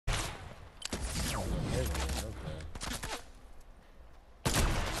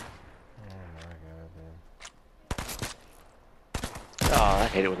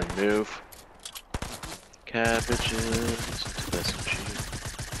hate it when they move. Cabbages. That's cheap.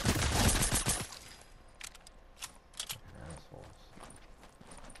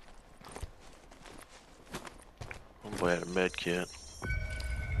 Oh boy, I had a med kit.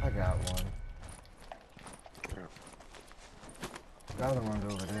 I got one. The other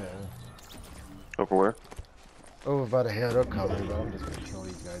one's over there. Over where? Over by the hill, they're coming, but I'm just gonna kill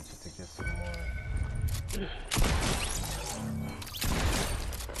these guys just to get some more.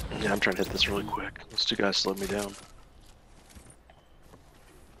 Yeah, I'm trying to hit this really quick. Those two guys slowed me down.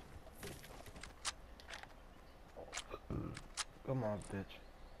 Come on, bitch.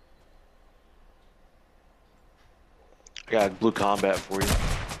 I got blue combat for you.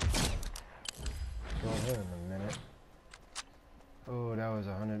 Go ahead in a minute. Oh, that was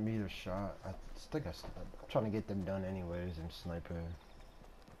a 100-meter shot. I think I'm trying to get them done anyways. I'm sniping.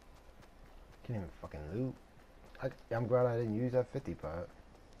 Can't even fucking loot. I'm glad I didn't use that 50 pot.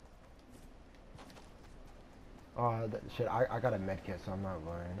 Oh, that shit. I got a medkit, so I'm not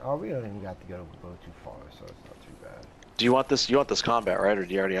worrying. Oh, we don't even got to go too far, so it's not too bad. Do you want this? You want this combat, right? Or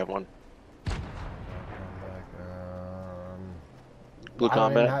do you already have one? Blue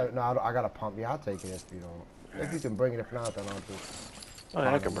combat? No, I got a pump. Yeah, I'll take it if you don't. If you can bring it, if not, then I'll just. Oh,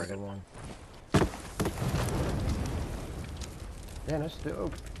 yeah, I can bring it. One. Yeah, there's still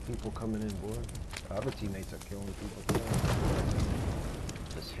people coming in, boy. Other teammates are killing people too.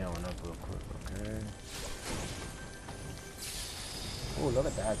 Just healing up real quick, okay? Oh, look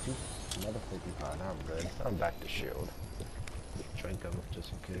at that, too. Another 55. I'm good. I'm back to shield. Drink them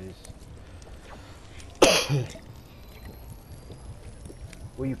just in case.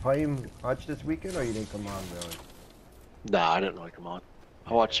 Were you playing much this weekend, or you didn't come on, really? Nah, I didn't really come on.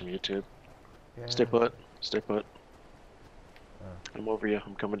 I watched some YouTube. Yeah. Stay put. Stay put. I'm over you.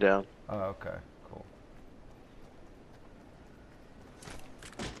 I'm coming down. Oh, okay. Cool.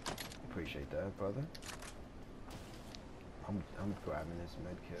 Appreciate that, brother. I'm grabbing this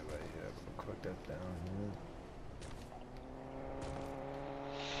med kit right here. Click that down here.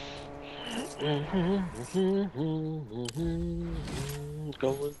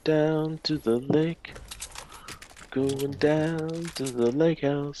 Going down to the lake. Going down to the lake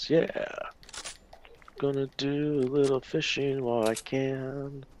house, yeah. Gonna do a little fishing while I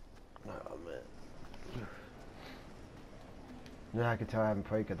can. Oh, man. Yeah, I can tell I haven't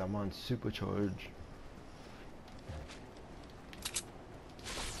played because I'm on supercharge.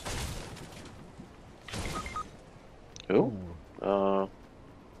 Who? What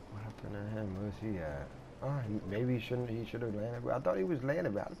happened to him? Where's he at? Oh, maybe he should have landed. I thought he was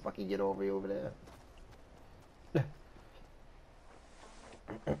landing, but how the fuck he get over there?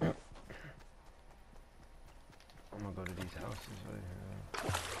 I'm gonna go to these houses right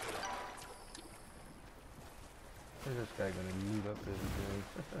here. Where's this guy gonna loot up his dude?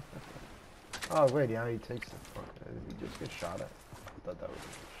 Oh wait, how he takes the fuck? Did he just get shot at? I thought that was a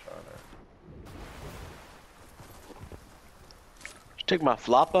shot at. Did you take my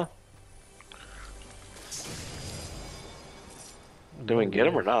flopper? Do we get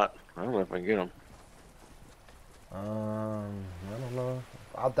him or not? I don't know if I can get him. I don't know.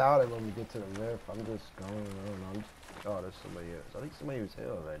 I doubt it when we get to the lift. I'm just going. I don't know. Oh, there's somebody else. I think somebody was here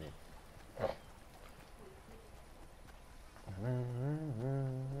already.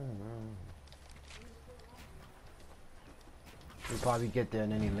 He'll probably get there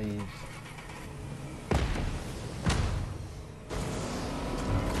and then he leaves.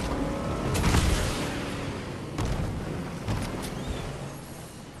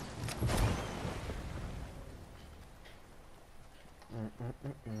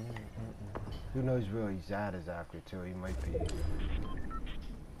 Who knows where he's at exactly too? He might be.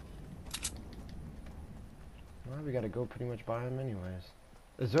 Well, we gotta go pretty much by him anyways.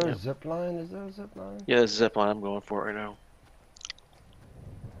 Is there a zip line? Is there a zip line? Yeah, there's a zip line. I'm going for it right now.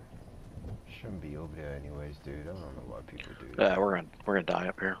 Shouldn't be over there anyways, dude. I don't know why people do that. Yeah, we're gonna die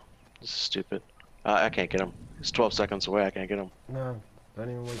up here. This is stupid. I can't get him. He's 12 seconds away. I can't get him. No, don't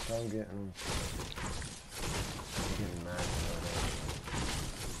even waste time getting him. I'm getting mad about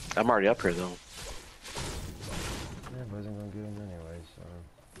I'm already up here though. that. Yeah, but I wasn't gonna get him anyway, so.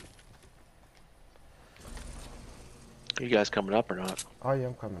 Are you guys coming up or not? Oh yeah,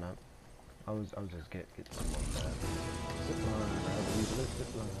 I'm coming up. I was just getting some more bad. Zip line, I believe it is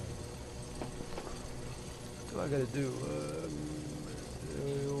zip line. What do I gotta do?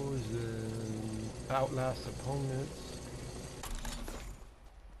 Outlast opponents.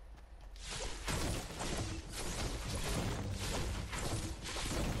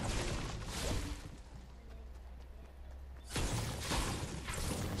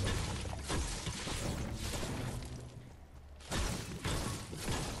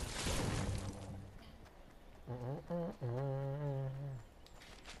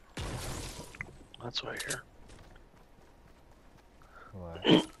 That's what What? I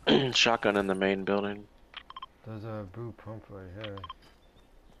hear. Shotgun in the main building. There's a brew pump right here.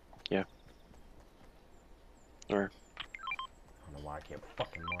 Yeah. Or I don't know why I can't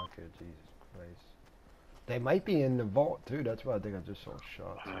fucking mark it. Jesus Christ. They might be in the vault too. That's why I think I just saw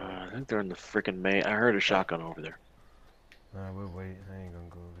shots. I think they're in the freaking main. I heard a shotgun over there. Nah, we'll wait. I ain't gonna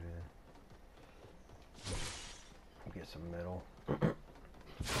go over there. Get some metal.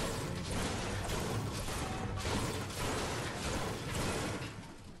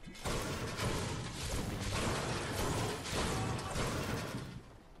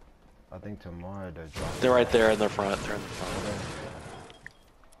 I think tomorrow they're dropping. They're right there in the front. They're in the front.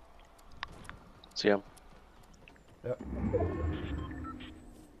 See them? Yep.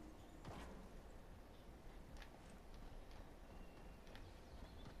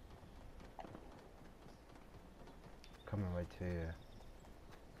 Coming right to you.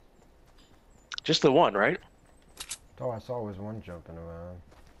 Just the one, right? All I saw was one jumping around.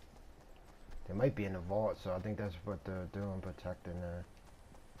 They might be in the vault, so I think that's what they're doing, protecting there.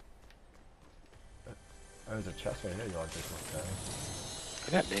 There's a chest right here, y'all just looked at.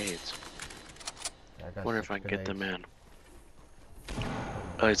 I got nades. Yeah, I got Wonder if I can get grenades. them in.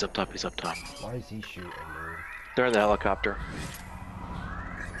 Oh, he's up top. He's up top. Why is he shooting, dude? They're in the helicopter.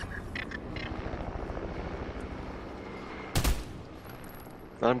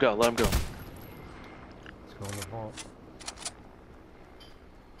 Let him go. Let him go. Let's go in the vault.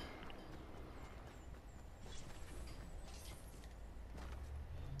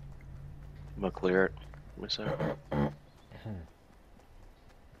 I'm gonna clear it. Let me see.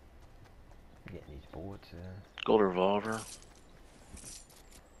 Getting these bullets in. Gold revolver.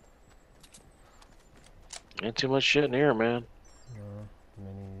 Ain't too much shit in here, man.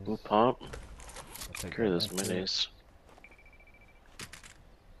 Minis. Blue pump. I'll take Carry that those back there. minis.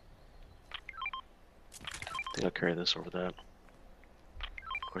 I think I'll carry this over that.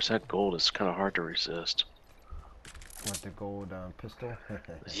 Of course, that gold is kind of hard to resist. Want the gold pistol?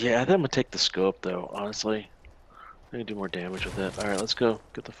 Yeah, I think I'm gonna take the scope though. Honestly, I can do more damage with it. All right, let's go.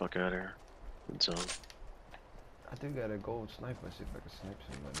 Get the fuck out of here. Good zone. I do got a gold sniper. See if I can snipe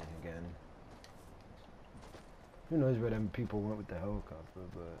somebody again. Who knows where them people went with the helicopter,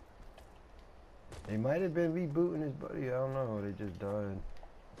 but they might have been rebooting his buddy. I don't know. They just died.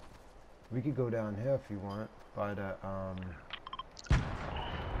 We could go down here if you want. By the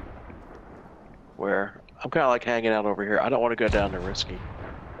Where? I'm kind of like hanging out over here. I don't want to go down to risky.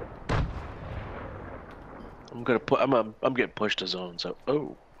 I'm gonna put. I'm getting pushed to zone. So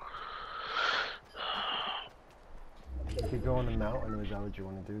oh. you could go on the mountain. Is that what you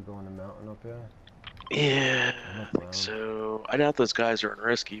want to do? Go on the mountain up here? Yeah, I think so. I doubt those guys are in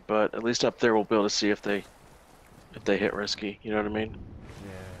risky, but at least up there we'll be able to see if they hit risky. You know what I mean?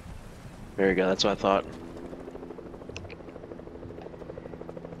 Yeah. There you go. That's what I thought.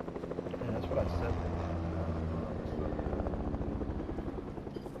 Yeah, that's what I said.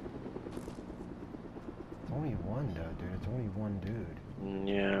 It's only one though, dude. It's only one dude.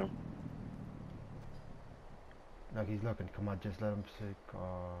 Yeah. Look, he's looking. Come on, just let him see.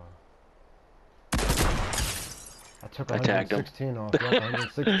 I took I tagged him. 116 off. Yep,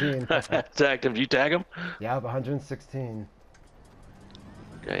 116. Tagged him. Did you tag him? Yeah, I have 116.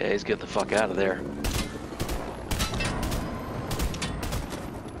 Okay, yeah, he's getting the fuck out of there.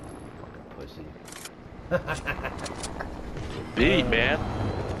 Pussy. Beat, man.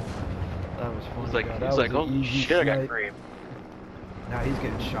 That was fun. He's like, That was an oh easy shit, I got snipe. cream. Now he's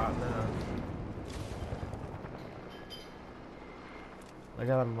getting shot now. I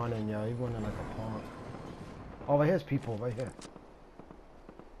got him running, yo. He's running like a punk. Oh, right here's people, right here.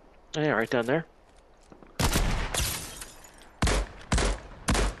 Yeah, right down there.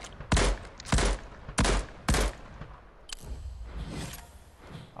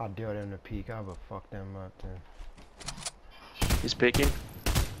 I'll dare them to peek. I would fuck them up, then. He's peeking.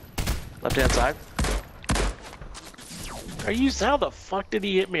 Left hand side. Are you? How the fuck did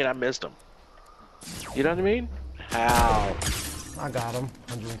he hit me and I missed him? You know what I mean? How? I got him.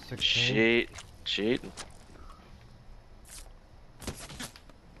 116. Cheating.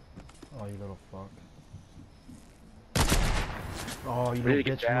 Oh, you little fuck. Oh, you We little need to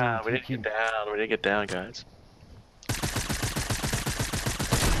get bitch. down. We need to get down. We need to get down, guys.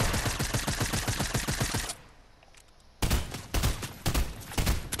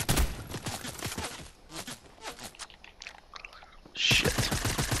 Shit.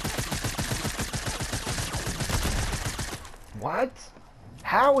 What?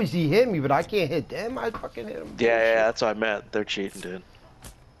 How is he hitting me, but I can't hit them? I fucking hit him. Yeah, that's what I meant. They're cheating, dude.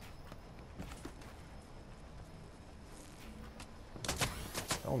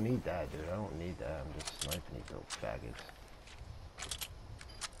 don't need that, dude. I don't need that. I'm just sniping these little faggots.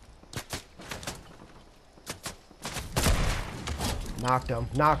 Knocked him.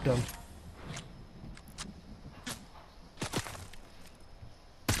 Knocked him.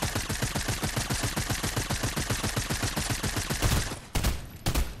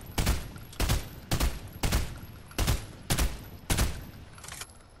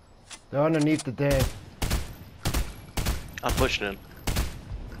 They're underneath the tank. I'm pushing in.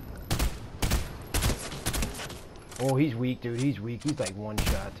 Oh, he's weak, dude. He's weak. He's like one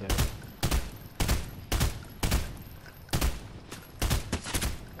shot, too.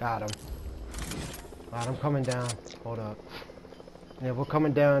 Got him. Got him coming down. Hold up. Yeah, we're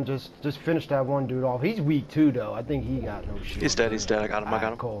coming down. Just finish that one dude off. He's weak, too, though. I think he got no shit. He's dead. He's dead. I got him. I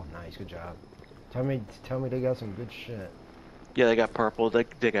got him. Cool. Nice. Good job. Tell me they got some good shit. Yeah, they got purple. They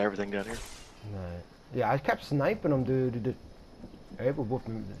got everything down here. Right. Yeah, I kept sniping them, dude. They were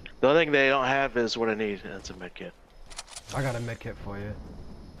whooping. The only thing they don't have is what I need. And it's a med kit. I got a med kit for you.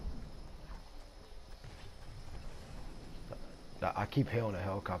 I keep hailing a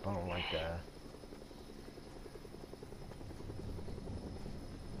helicopter. I don't like that.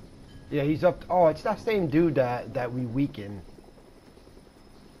 Yeah, he's up. Oh, it's that same dude that we weakened.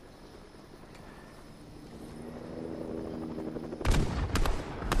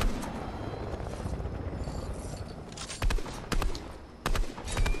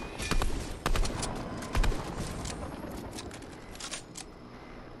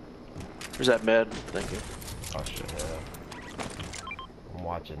 Where's that med? Thank you. Oh shit, yeah. I'm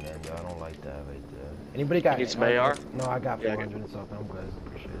watching them, though. I don't like that right there. Anybody got... You need some AR? No, I got 400 Yeah, and something. I'm good.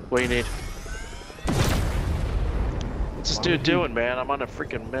 Appreciate it. What do you need? What's this dude doing, man? I'm on a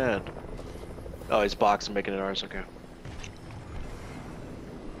freaking med. Oh, he's boxing, making it ours. Okay.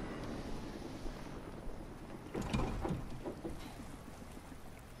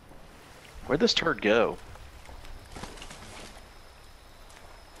 Where'd this turd go?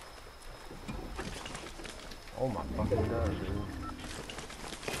 Oh my fucking god, dude.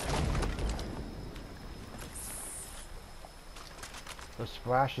 The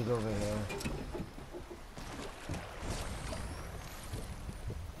splash is over here.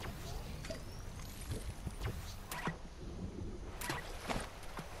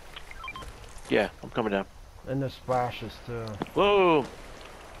 Yeah, I'm coming down. And the splashes too. Whoa!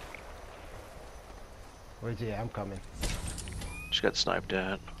 Where's he at? I'm coming. Just got sniped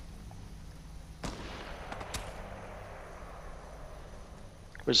at.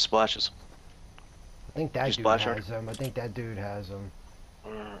 Where's the splashes? I think that dude splash has them. I think that dude has them.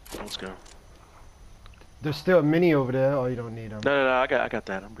 Let's go. There's still a mini over there. Oh, you don't need them. No, I got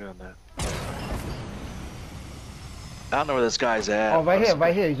that. I'm good on that. I don't know where this guy's at. Oh, right here.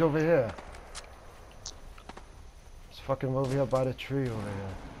 He's over here. He's fucking over here by the tree over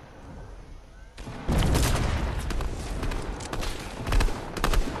here.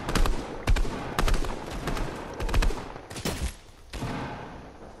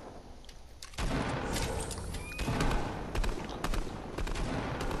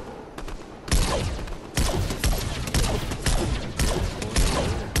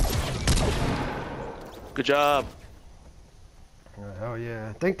 Good job. Hell yeah.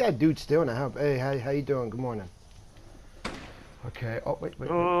 I think that dude's still in the house. Hey, how you doing? Good morning. Okay. Oh, wait.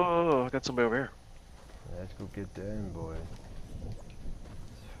 Oh, I got somebody over here. Let's go get them, boy.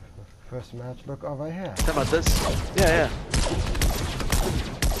 First match. Look, oh, right here. How about this? Yeah.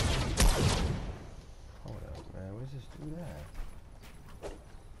 Hold up, man. Where's this dude at?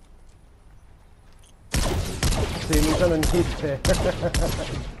 See, he's underneath there.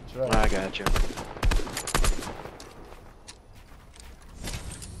 That's right. I got you.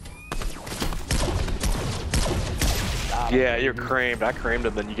 Yeah, you're creamed. I creamed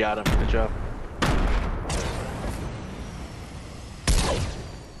him, then you got him. Good job.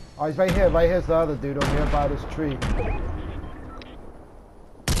 Oh, he's right here. Right here's the other dude over here by this tree.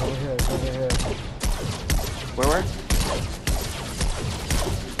 Over here. Where? Over here.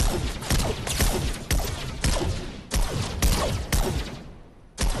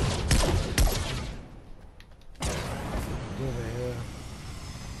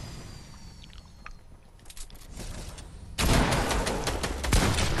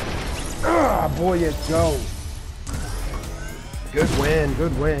 Ah, boy, let's go. Good win,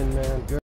 man. Good.